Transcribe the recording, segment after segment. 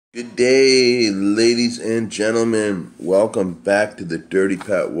Good day, ladies and gentlemen. Welcome back to the Dirty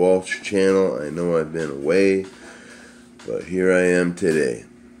Pat Walsh channel. I know I've been away, but here I am today.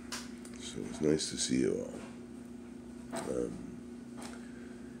 So it's nice to see you all.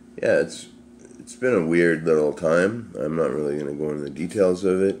 Yeah, it's been a weird little time. I'm not really going to go into the details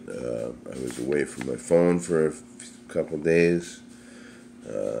of it. I was away from my phone for a couple days.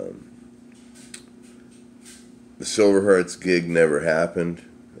 The Silver Hearts gig never happened.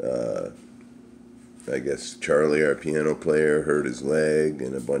 I guess Charlie, our piano player, hurt his leg,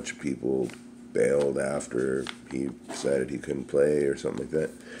 and a bunch of people bailed after he decided he couldn't play or something like that.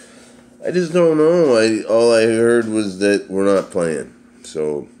 I just don't know. All I heard was that we're not playing.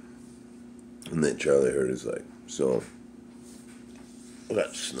 So, and that Charlie hurt his leg. So, I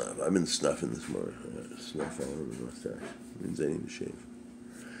got snuff. I've been snuffing this morning. I got snuff all over my mustache. It means I need to shave.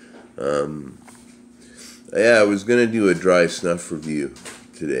 Yeah, I was gonna do a dry snuff review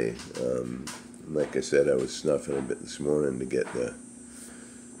today. Like I said, I was snuffing a bit this morning to get the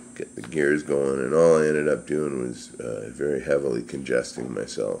gears going, and all I ended up doing was very heavily congesting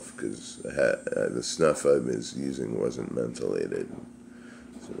myself because the snuff I was using wasn't mentholated.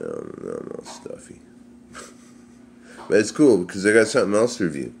 So now I'm all stuffy. But it's cool because I got something else to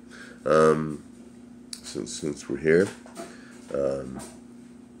review. Since we're here.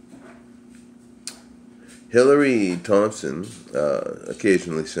 Hillary Thompson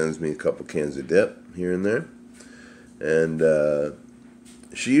occasionally sends me a couple cans of dip here and there, and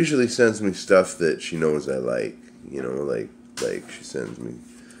she usually sends me stuff that she knows I like. You know, like she sends me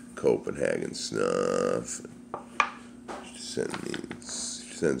Copenhagen snuff. She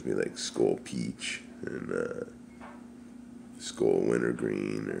sends me like Skull Peach and Skull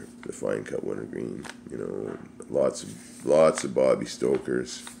Wintergreen or the Fine Cut Wintergreen. You know, lots of Bobby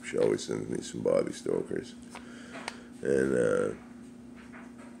Stokers. She always sends me some Bobby Stokers. And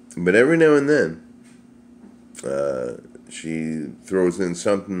but every now and then she throws in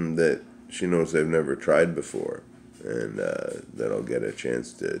something that she knows I've never tried before, and that I'll get a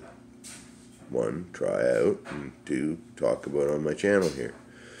chance to, one, try out, and two, talk about on my channel here.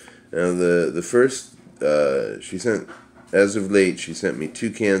 Now the first she sent, as of late, she sent me 2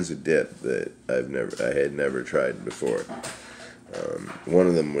 cans of dip that I had never tried before. One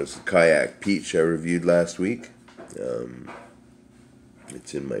of them was Kayak Peach I reviewed last week.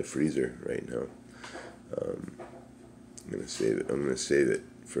 It's in my freezer right now. I'm gonna save it. I'm gonna save it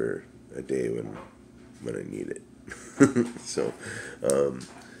for a day when I need it. So,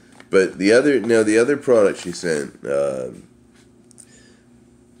 but the other product she sent,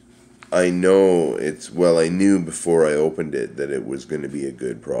 I knew before I opened it that it was going to be a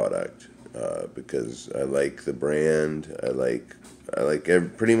good product, because I like the brand. I like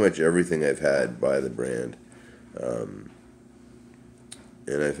pretty much everything I've had by the brand.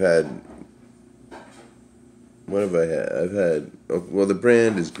 And I've had, what have I had? I've had, well, the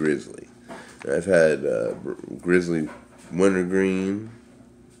brand is Grizzly. I've had Grizzly Wintergreen,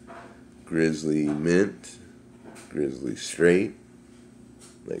 Grizzly Mint, Grizzly Straight,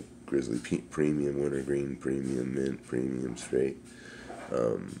 like Grizzly Premium Wintergreen, Premium Mint, Premium Straight.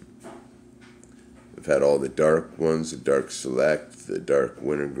 I've had all the dark ones, the Dark Select, the Dark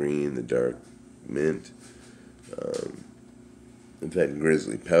Wintergreen, the Dark Mint. I've had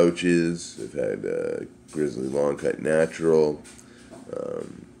Grizzly Pouches. I've had Grizzly Long Cut Natural.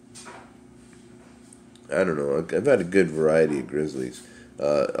 I don't know. I've had a good variety of Grizzlies.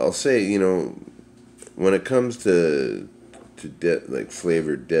 I'll say, you know, when it comes to dip, like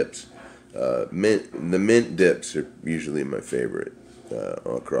flavored dips, the mint dips are usually my favorite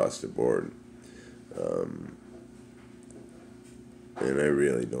across the board. And I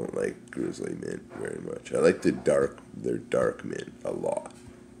really don't like Grizzly Mint very much. I like their dark mint a lot.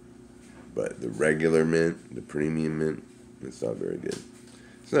 But the regular mint, the premium mint, it's not very good.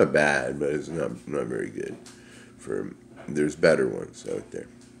 It's not bad, but it's not very good. There's better ones out there.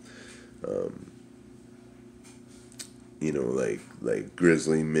 You know, like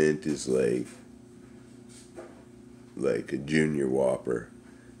Grizzly Mint is like a junior Whopper,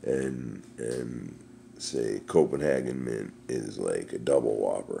 and say Copenhagen Mint is like a double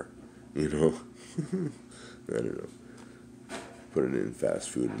Whopper, you know. I don't know. Putting in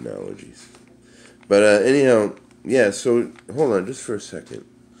fast food analogies. But anyhow, yeah, so hold on just for a second.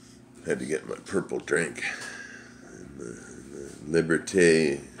 Had to get my purple drink. And the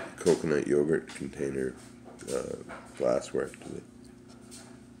Liberté coconut yogurt container glassware today.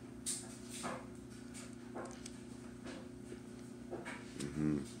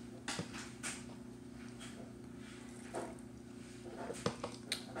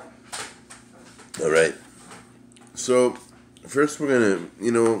 All right. So first we're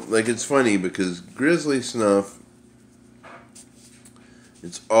gonna, like, it's funny because Grizzly Snuff,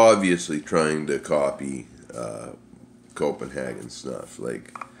 it's obviously trying to copy Copenhagen Snuff.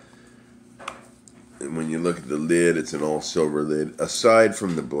 Like, when you look at the lid, it's an all silver lid, aside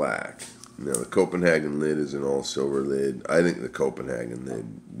from the black. Now, the Copenhagen lid is an all silver lid. I think the Copenhagen lid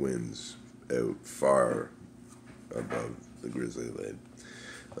wins out far above the Grizzly lid.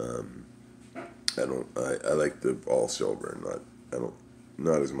 I like the all silver,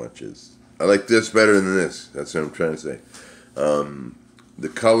 not as much as, I like this better than this. That's what I'm trying to say. The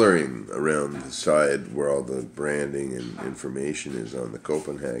coloring around the side where all the branding and information is on the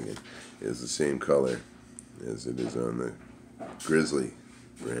Copenhagen is the same color as it is on the Grizzly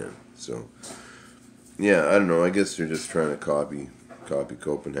brand. So, yeah, I don't know. I guess they're just trying to copy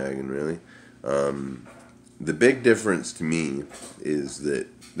Copenhagen, really. The big difference to me is that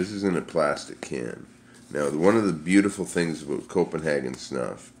this is in a plastic can. Now, one of the beautiful things about Copenhagen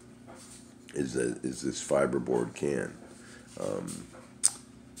Snuff is this fiberboard can.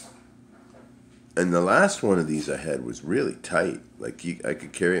 And the last one of these I had was really tight. Like, I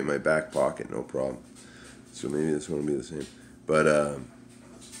could carry it in my back pocket, no problem. So maybe this one will be the same. But,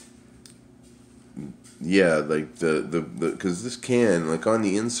 yeah, like, because this can, like, on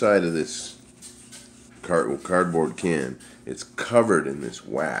the inside of this cardboard can, it's covered in this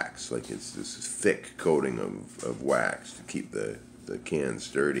wax. Like, it's this thick coating of wax to keep the can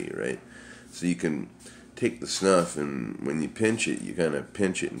sturdy, right? So you can take the snuff, and when you pinch it, you kind of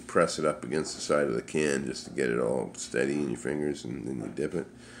pinch it and press it up against the side of the can just to get it all steady in your fingers, and then you dip it.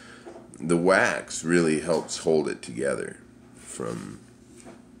 The wax really helps hold it together, from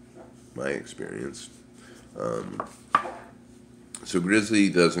my experience. So Grizzly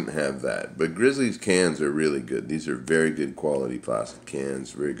doesn't have that, but Grizzly's cans are really good. These are very good quality plastic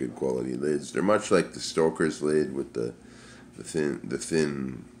cans, very good quality lids. They're much like the Stoker's lid with the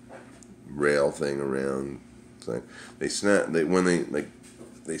thin rail thing around. So they snap.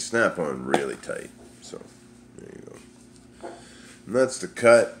 They snap on really tight. So there you go. And that's the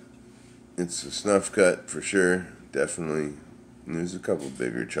cut. It's a snuff cut for sure, definitely. And there's a couple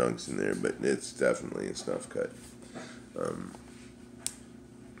bigger chunks in there, but it's definitely a snuff cut.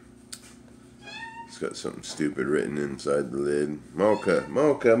 It's got something stupid written inside the lid. Mocha,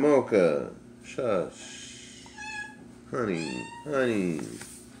 mocha, mocha. Shush. Honey, honey.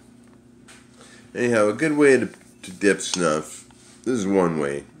 Anyhow, a good way to dip snuff. This is one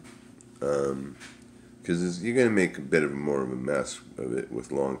way. Because you're going to make a bit of more of a mess of it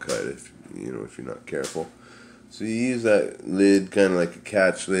with long cut if you're not careful. So you use that lid kind of like a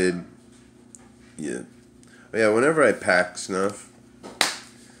catch lid. Yeah. Oh yeah, whenever I pack snuff,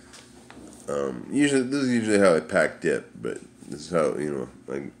 this is usually how I pack dip, but this is how,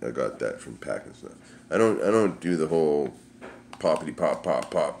 I got that from packing snuff. I don't do the whole poppity pop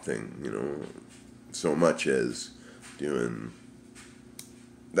pop pop thing, so much as doing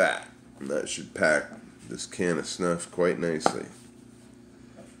that. And that should pack this can of snuff quite nicely.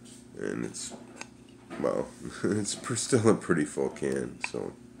 And it's, well, it's still a pretty full can,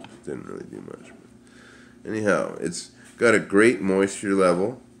 so it didn't really do much. But anyhow, it's got a great moisture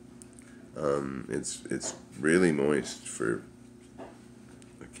level. It's really moist for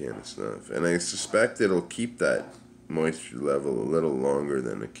a can of snuff, and I suspect it'll keep that moisture level a little longer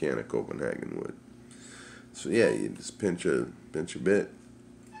than a can of Copenhagen would. So yeah, you just pinch a bit.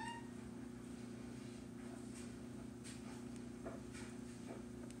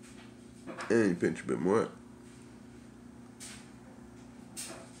 And you pinch a bit more.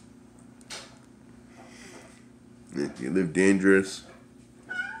 If you live dangerous,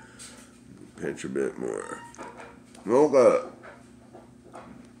 pinch a bit more. Mocha.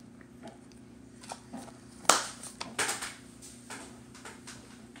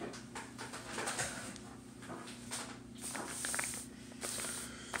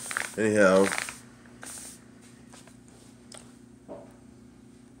 Anyhow,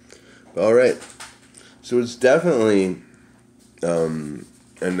 all right. So it's definitely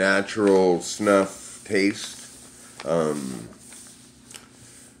a natural snuff taste.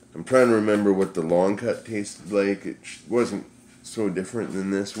 I'm trying to remember what the long cut tasted like. It wasn't so different than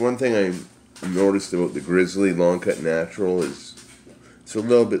this. One thing I noticed about the Grizzly long cut natural is it's a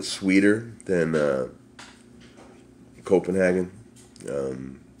little bit sweeter than Copenhagen.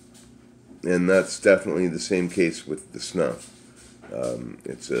 And that's definitely the same case with the snuff.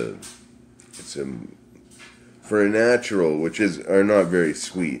 It's a for a natural, which are not very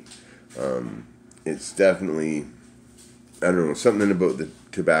sweet. It's definitely, I don't know, something about the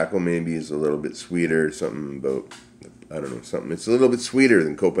tobacco maybe is a little bit sweeter. Something about, I don't know, something. It's a little bit sweeter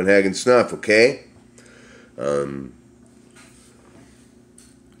than Copenhagen Snuff, okay?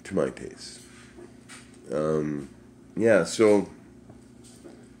 to my taste. Yeah, so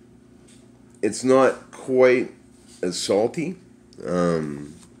it's not quite as salty.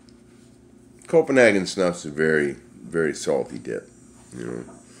 Copenhagen Snuff's a very, very salty dip. You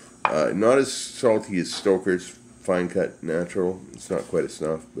know, not as salty as Stoker's Fine Cut Natural. It's not quite a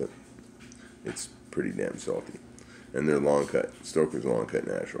snuff, but it's pretty damn salty. And their long cut, Stoker's Long Cut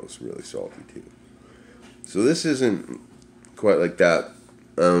Natural, is really salty too. So this isn't quite like that.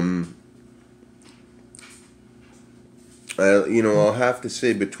 I'll have to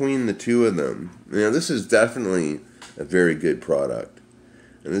say between the two of them, this is definitely a very good product.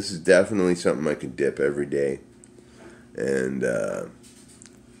 And this is definitely something I can dip every day. And,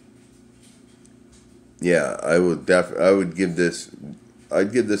 yeah, I would give this,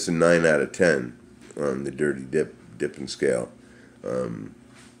 I'd give this a 9 out of 10 on the Dirty Dipping scale.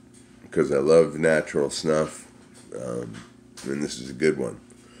 Because I love natural snuff. And this is a good one.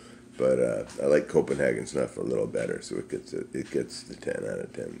 But I like Copenhagen Snuff a little better, so it gets the 10 out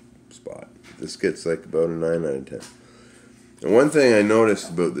of 10 spot. This gets like about a 9 out of 10. And one thing I noticed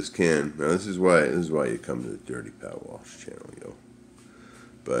about this can, now this is why you come to the Dirty Pat Walsh channel, yo.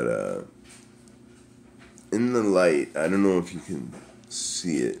 But in the light, I don't know if you can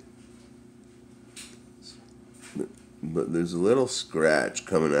see it, but there's a little scratch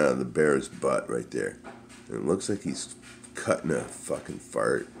coming out of the bear's butt right there, and it looks like he's cutting a fucking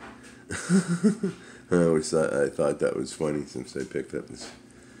fart. I thought that was funny since I picked up this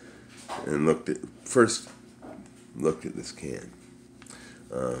and looked at this can.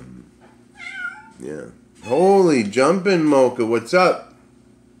 Yeah. Holy jumping Mocha, what's up?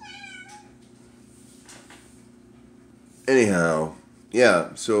 Anyhow, yeah.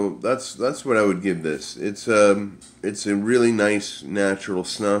 So that's what I would give this. It's a really nice natural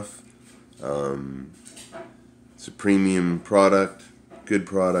snuff. It's a premium product. Good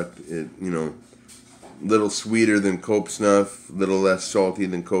product. It, little sweeter than Cope Snuff, little less salty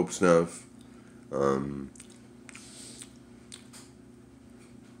than Cope Snuff.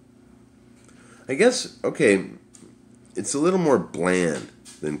 I guess, okay, it's a little more bland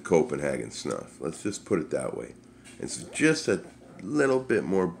than Copenhagen Snuff. Let's just put it that way. It's just a little bit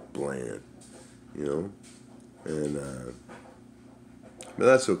more bland, and but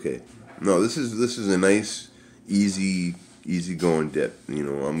that's okay. No, this is a nice, easy going dip.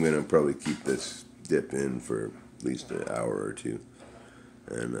 I'm gonna probably keep this dip in for at least an hour or two,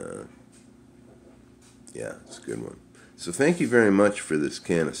 and yeah, it's a good one. So thank you very much for this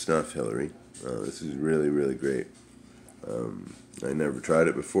can of snuff, Hillary. This is really, really great. I never tried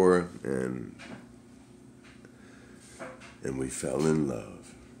it before, and we fell in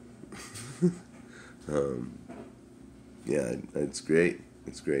love. Yeah, it's great.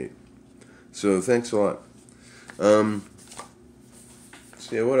 It's great. So thanks a lot. So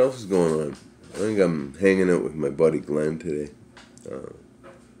yeah, what else is going on? I think I'm hanging out with my buddy Glenn today.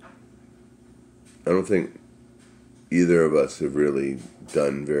 I don't think either of us have really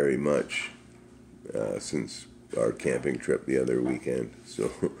done very much since our camping trip the other weekend.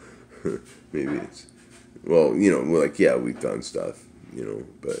 So maybe it's, well, yeah, we've done stuff,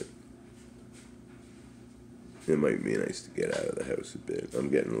 but it might be nice to get out of the house a bit. I'm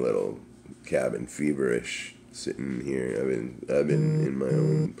getting a little cabin feverish sitting here. I've been in my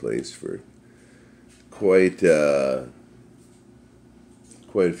own place for quite a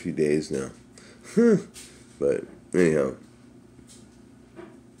few days now. But anyhow,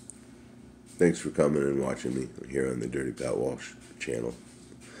 thanks for coming and watching me here on the Dirty Pat Walsh channel.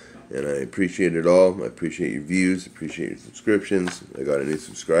 And I appreciate it all. I appreciate your views. Appreciate your subscriptions. I got a new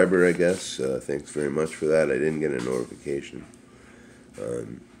subscriber, I guess. Thanks very much for that. I didn't get a notification.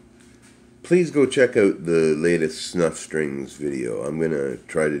 Please go check out the latest Snuff Strings video. I'm going to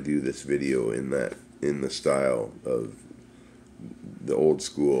try to do this video in the style of the old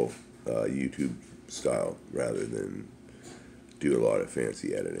school YouTube style, rather than do a lot of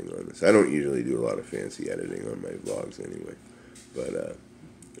fancy editing on this. I don't usually do a lot of fancy editing on my vlogs anyway. But,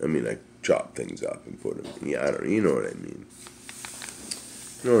 I chop things up and put them, you know what I mean.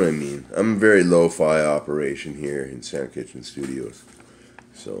 You know what I mean. I'm a very lo-fi operation here in Sound Kitchen Studios.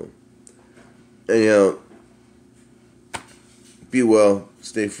 So, anyhow, be well,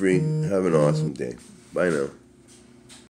 stay free, have an awesome day. Bye now.